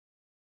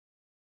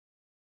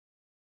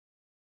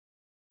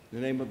In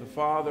the name of the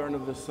Father, and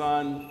of the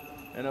Son,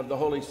 and of the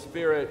Holy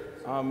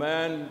Spirit.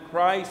 Amen.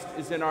 Christ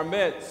is in our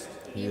midst.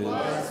 He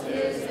was,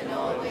 is, and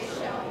always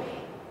shall be.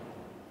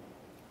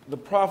 The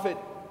prophet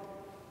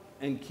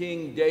and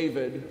King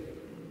David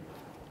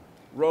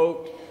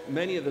wrote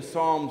many of the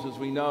Psalms, as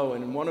we know,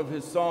 and in one of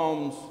his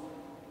Psalms,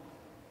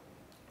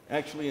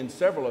 actually in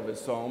several of his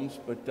Psalms,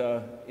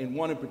 but in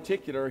one in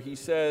particular, he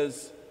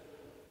says,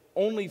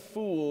 "Only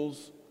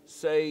fools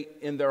say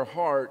in their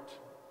heart,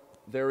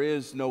 there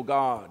is no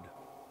God."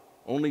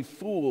 Only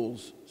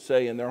fools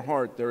say in their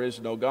heart, there is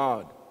no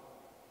God.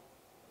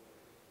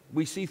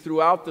 We see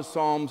throughout the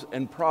Psalms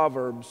and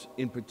Proverbs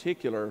in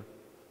particular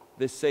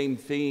this same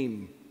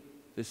theme,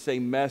 this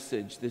same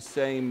message, this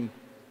same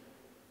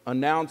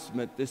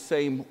announcement, this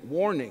same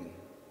warning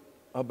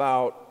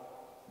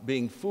about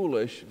being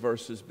foolish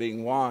versus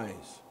being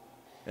wise.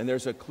 And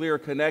there's a clear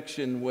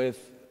connection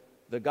with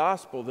the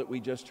gospel that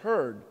we just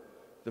heard,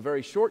 the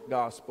very short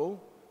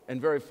gospel and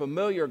very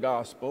familiar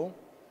gospel,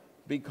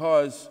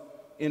 because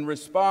in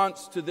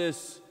response to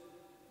this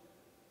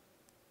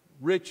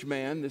rich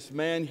man, this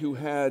man who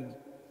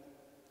had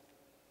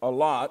a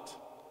lot,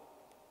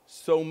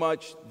 so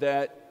much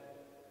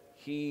that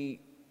he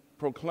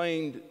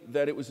proclaimed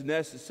that it was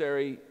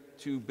necessary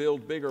to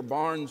build bigger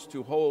barns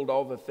to hold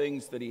all the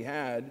things that he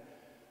had,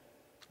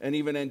 and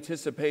even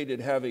anticipated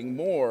having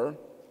more,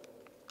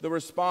 the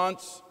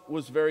response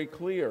was very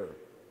clear.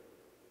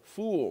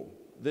 "Fool,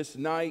 this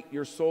night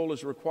your soul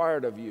is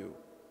required of you.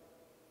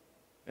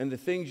 And the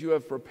things you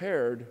have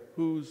prepared,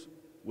 whose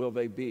will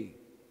they be?"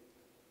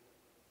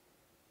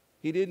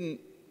 He didn't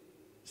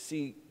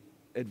seek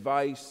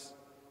advice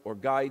or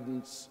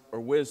guidance or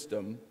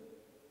wisdom.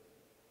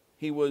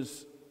 He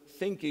was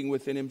thinking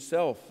within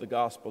himself, the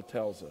gospel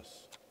tells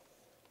us.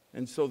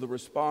 And so the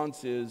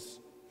response is,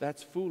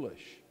 that's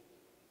foolish.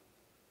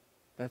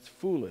 That's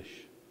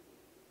foolish.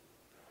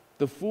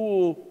 The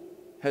fool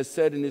has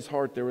said in his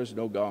heart, there is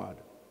no God.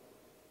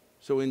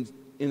 So in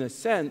a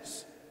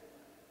sense,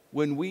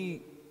 when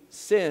we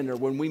sin or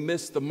when we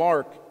miss the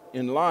mark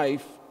in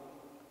life,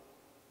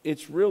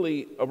 it's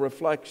really a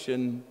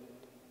reflection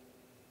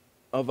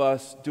of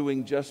us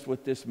doing just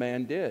what this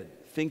man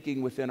did,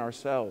 thinking within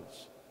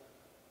ourselves,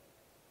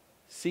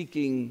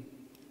 seeking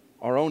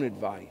our own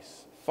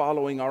advice,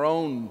 following our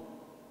own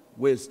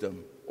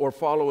wisdom, or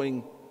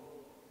following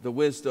the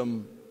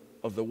wisdom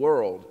of the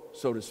world,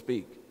 so to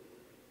speak.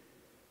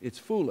 It's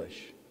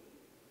foolish.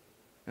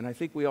 And I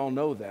think we all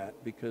know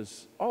that,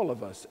 because all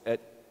of us at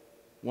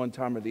one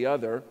time or the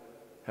other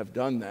have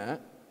done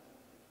that.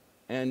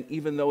 And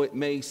even though it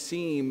may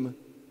seem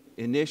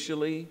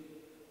initially,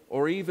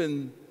 or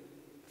even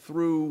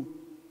through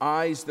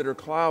eyes that are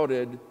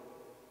clouded,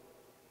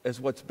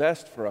 as what's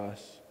best for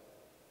us,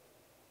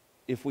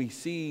 if we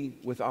see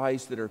with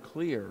eyes that are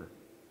clear,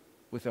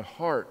 with a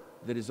heart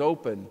that is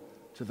open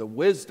to the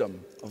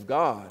wisdom of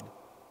God,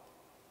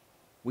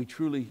 we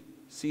truly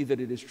see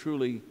that it is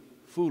truly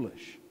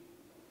foolish.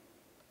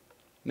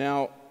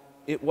 Now,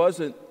 it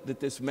wasn't that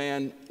this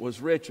man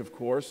was rich, of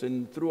course,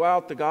 and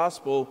throughout the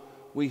gospel,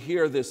 we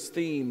hear this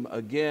theme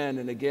again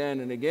and again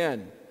and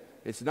again.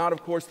 It's not,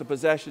 of course, the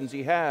possessions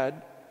he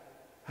had,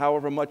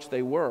 however much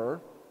they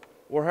were,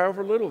 or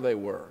however little they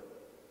were,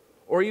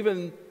 or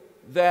even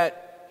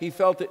that he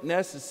felt it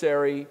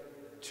necessary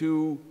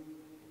to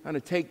kind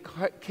of take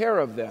care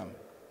of them.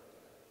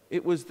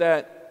 It was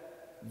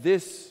that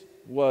this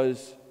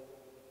was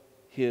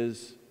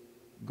his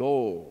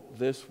goal.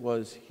 This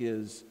was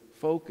his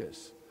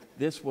focus.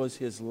 This was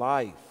his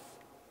life.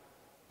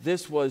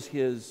 This was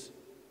his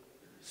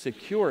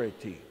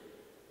security.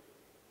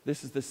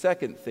 This is the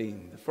second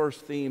theme. The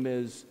first theme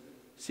is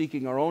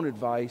seeking our own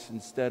advice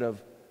instead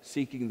of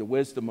seeking the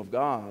wisdom of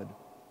God.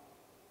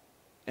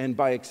 And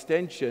by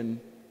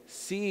extension,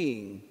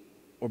 seeing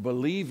or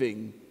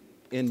believing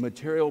in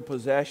material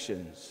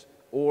possessions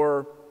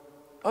or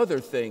other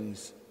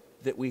things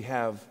that we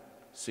have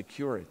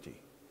security.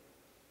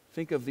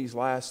 Think of these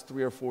last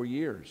 3 or 4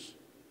 years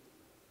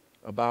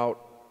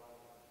about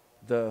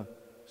the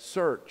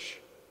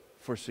search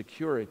for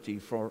security,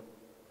 for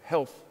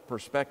health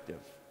perspective.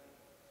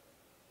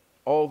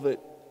 All that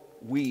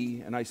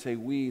we, and I say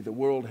we, the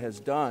world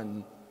has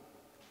done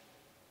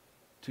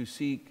to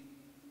seek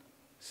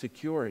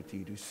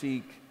security, to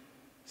seek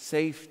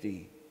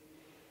safety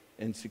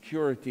and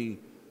security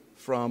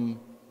from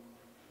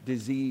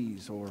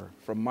disease or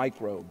from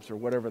microbes or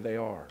whatever they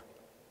are.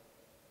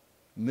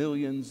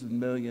 Millions and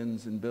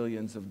millions and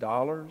billions of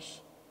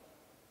dollars,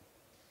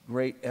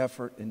 great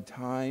effort and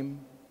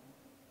time,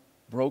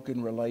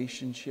 broken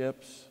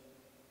relationships,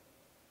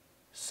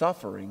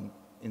 suffering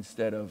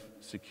instead of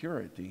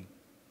security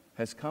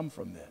has come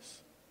from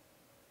this.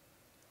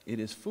 It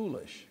is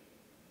foolish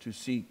to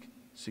seek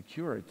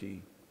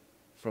security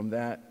from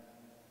that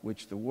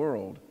which the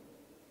world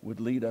would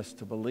lead us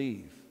to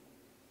believe.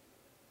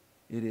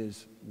 It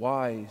is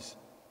wise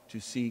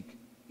to seek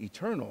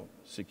eternal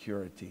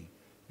security,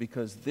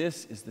 because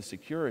this is the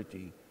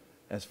security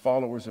as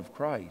followers of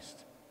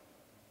Christ,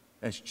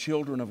 as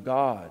children of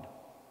God.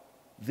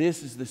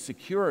 This is the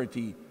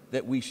security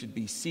that we should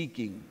be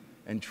seeking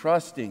and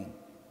trusting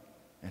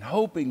and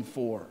hoping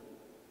for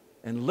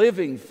and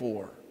living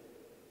for.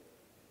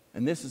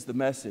 And this is the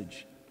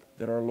message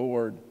that our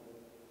Lord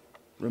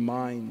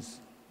reminds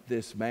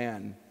this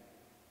man,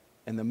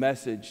 and the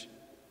message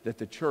that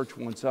the church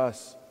wants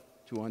us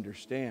to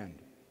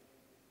understand.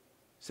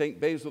 St.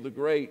 Basil the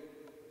Great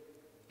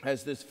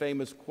has this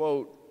famous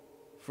quote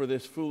for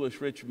this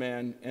foolish rich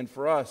man and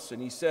for us,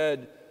 and he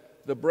said,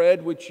 "The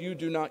bread which you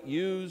do not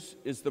use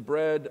is the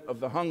bread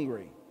of the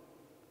hungry.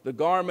 The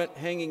garment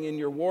hanging in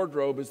your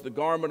wardrobe is the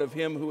garment of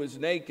him who is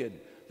naked.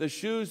 The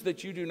shoes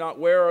that you do not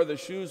wear are the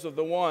shoes of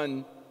the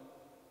one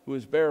who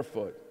is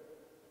barefoot.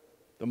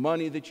 The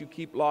money that you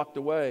keep locked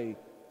away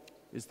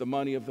is the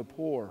money of the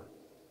poor.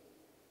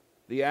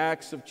 The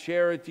acts of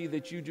charity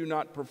that you do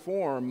not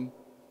perform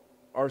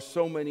are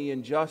so many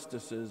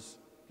injustices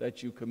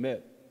that you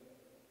commit."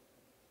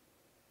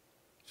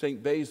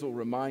 St. Basil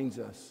reminds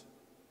us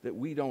that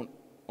we don't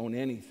own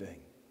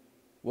anything.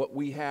 What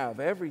we have,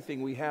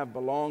 everything we have,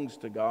 belongs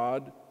to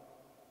God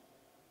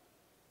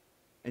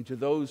and to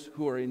those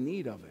who are in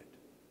need of it.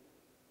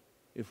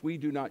 If we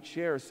do not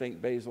share,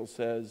 St. Basil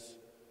says,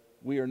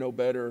 we are no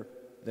better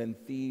than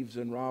thieves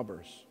and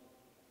robbers.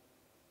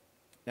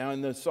 Now,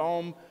 in the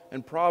Psalm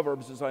and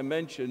Proverbs, as I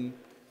mentioned,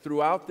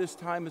 throughout this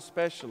time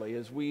especially,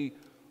 as we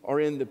are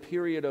in the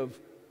period of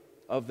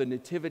the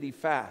Nativity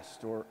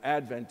Fast, or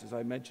Advent, as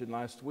I mentioned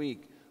last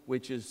week,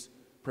 which is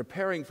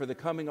preparing for the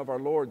coming of our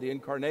Lord, the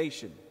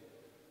Incarnation,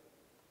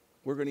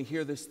 we're going to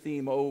hear this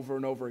theme over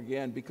and over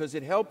again because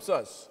it helps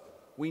us.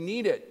 We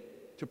need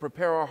it to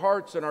prepare our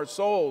hearts and our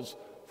souls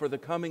for the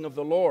coming of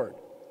the Lord.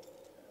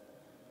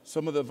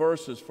 Some of the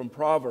verses from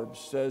Proverbs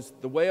says,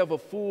 "The way of a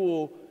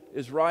fool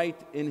is right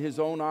in his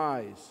own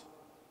eyes,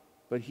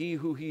 but he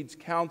who heeds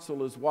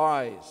counsel is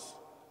wise.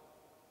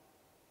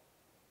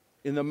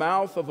 In the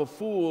mouth of a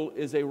fool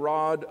is a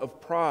rod of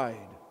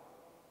pride,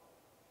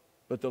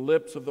 but the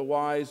lips of the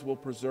wise will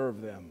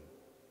preserve them.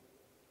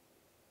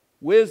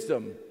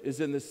 Wisdom is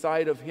in the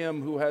sight of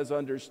him who has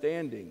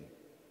understanding,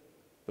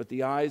 but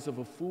the eyes of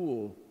a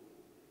fool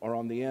are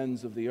on the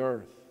ends of the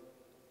earth.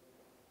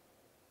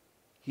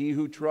 He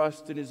who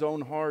trusts in his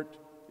own heart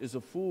is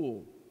a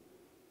fool,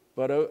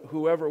 but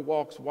whoever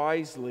walks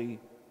wisely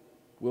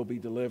will be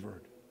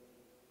delivered.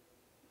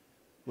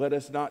 Let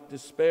us not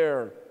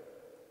despair,"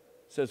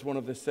 says one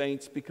of the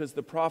saints, because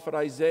the prophet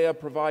Isaiah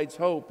provides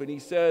hope, and he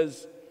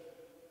says,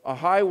 "A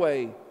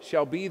highway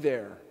shall be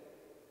there,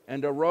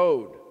 and a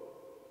road,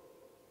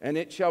 and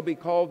it shall be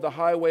called the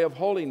highway of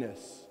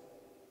holiness.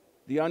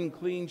 The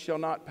unclean shall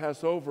not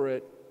pass over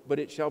it, but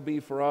it shall be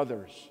for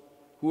others.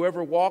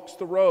 Whoever walks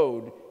the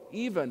road,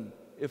 even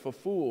if a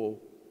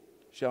fool,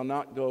 shall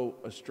not go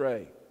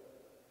astray."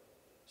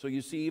 So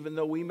you see, even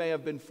though we may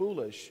have been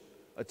foolish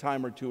a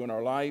time or two in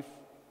our life,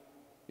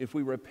 if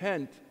we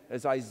repent,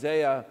 as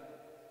Isaiah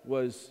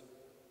was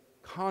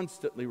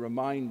constantly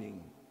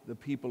reminding the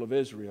people of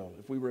Israel,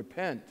 if we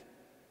repent,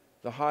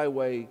 the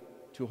highway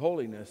to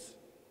holiness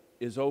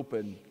is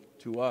open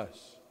to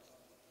us.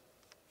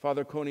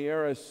 Father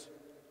Coniaris,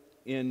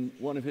 in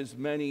one of his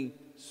many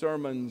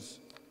sermons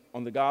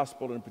on the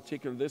gospel, in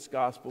particular this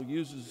gospel,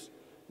 uses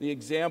the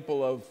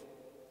example of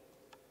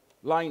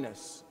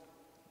Linus.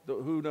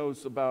 Who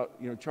knows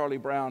about Charlie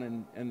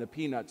Brown and the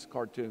Peanuts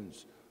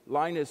cartoons?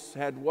 Linus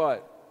had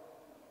what?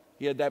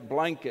 He had that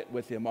blanket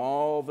with him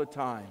all the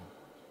time,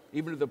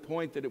 even to the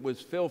point that it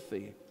was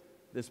filthy,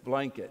 this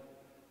blanket.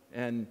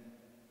 And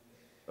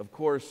of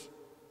course,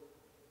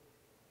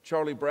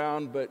 Charlie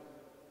Brown, but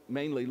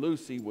mainly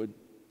Lucy, would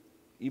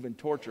even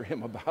torture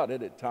him about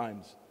it at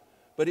times.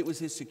 But it was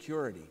his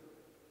security,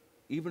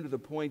 even to the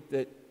point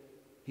that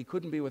he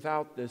couldn't be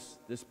without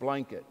this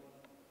blanket.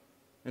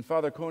 And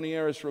Father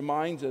Coniaris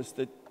reminds us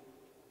that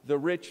the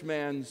rich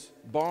man's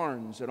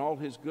barns and all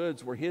his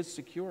goods were his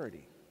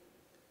security.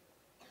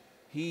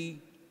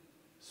 He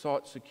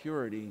sought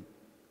security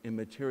in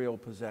material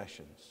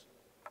possessions.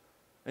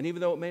 And even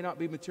though it may not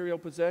be material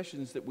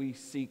possessions that we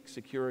seek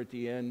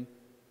security in,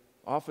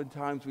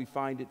 oftentimes we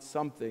find it's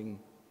something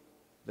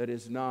that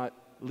is not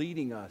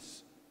leading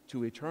us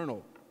to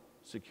eternal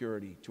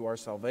security, to our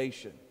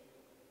salvation.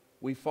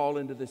 We fall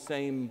into the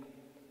same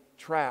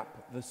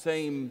trap, the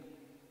same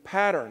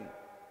pattern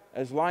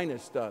as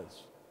Linus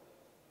does.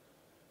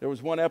 There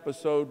was one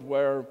episode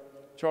where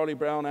Charlie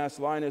Brown asked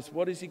Linus,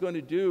 what is he going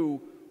to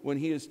do when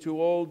he is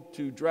too old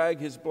to drag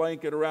his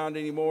blanket around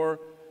anymore?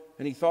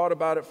 And he thought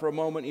about it for a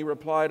moment. He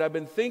replied, "I've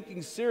been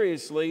thinking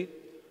seriously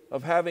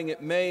of having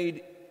it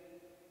made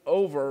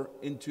over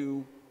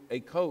into a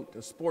coat,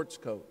 a sports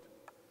coat."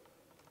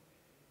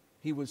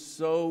 He was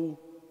so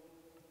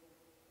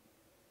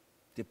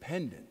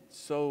dependent,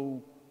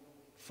 so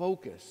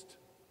focused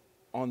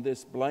on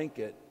this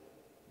blanket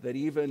that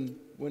even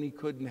when he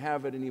couldn't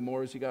have it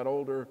anymore, as he got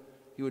older,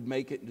 he would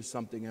make it into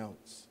something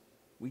else.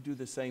 We do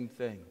the same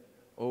thing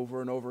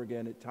over and over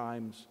again at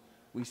times.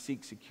 We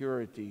seek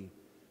security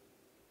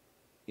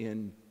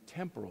in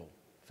temporal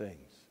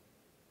things.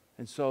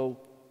 And so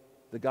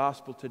the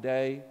gospel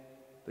today,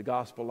 the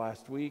gospel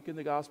last week, and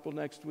the gospel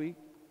next week,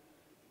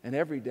 and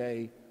every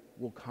day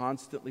will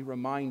constantly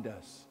remind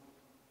us,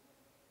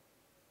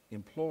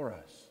 implore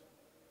us,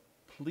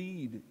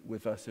 plead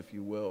with us, if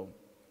you will,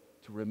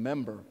 to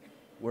remember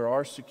where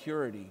our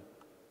security,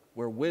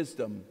 where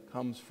wisdom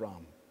comes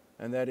from,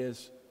 and that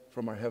is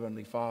from our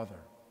Heavenly Father.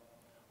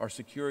 Our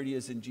security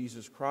is in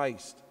Jesus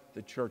Christ,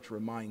 the church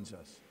reminds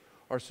us.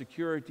 Our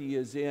security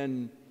is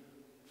in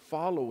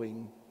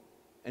following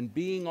and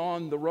being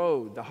on the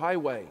road, the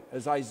highway,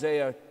 as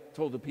Isaiah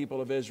told the people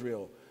of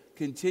Israel,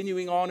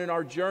 continuing on in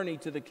our journey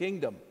to the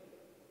kingdom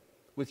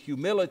with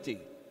humility,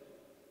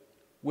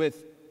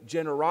 with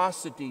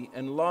generosity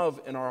and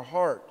love in our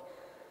heart,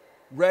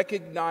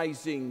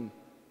 recognizing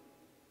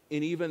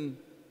in even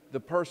the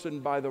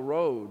person by the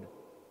road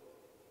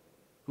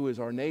who is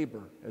our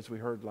neighbor, as we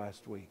heard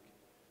last week,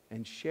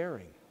 and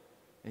sharing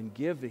and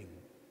giving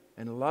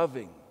and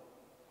loving,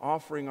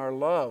 offering our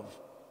love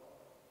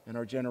and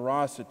our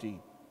generosity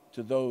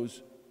to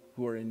those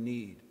who are in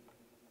need.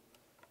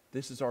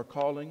 This is our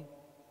calling.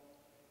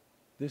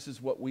 This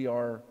is what we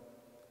are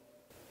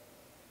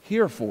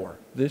here for.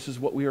 This is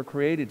what we are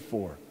created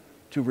for,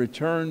 to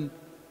return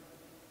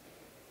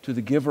to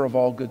the giver of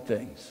all good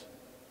things,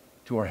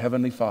 to our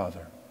Heavenly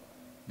Father,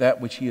 that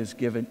which He has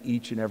given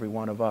each and every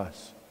one of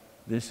us.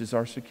 This is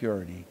our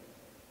security.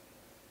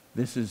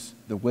 This is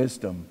the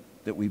wisdom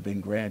that we've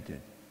been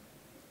granted.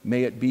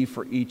 May it be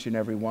for each and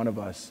every one of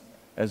us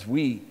as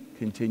we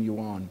continue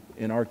on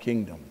in our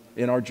kingdom,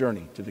 in our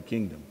journey to the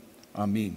kingdom. Amen.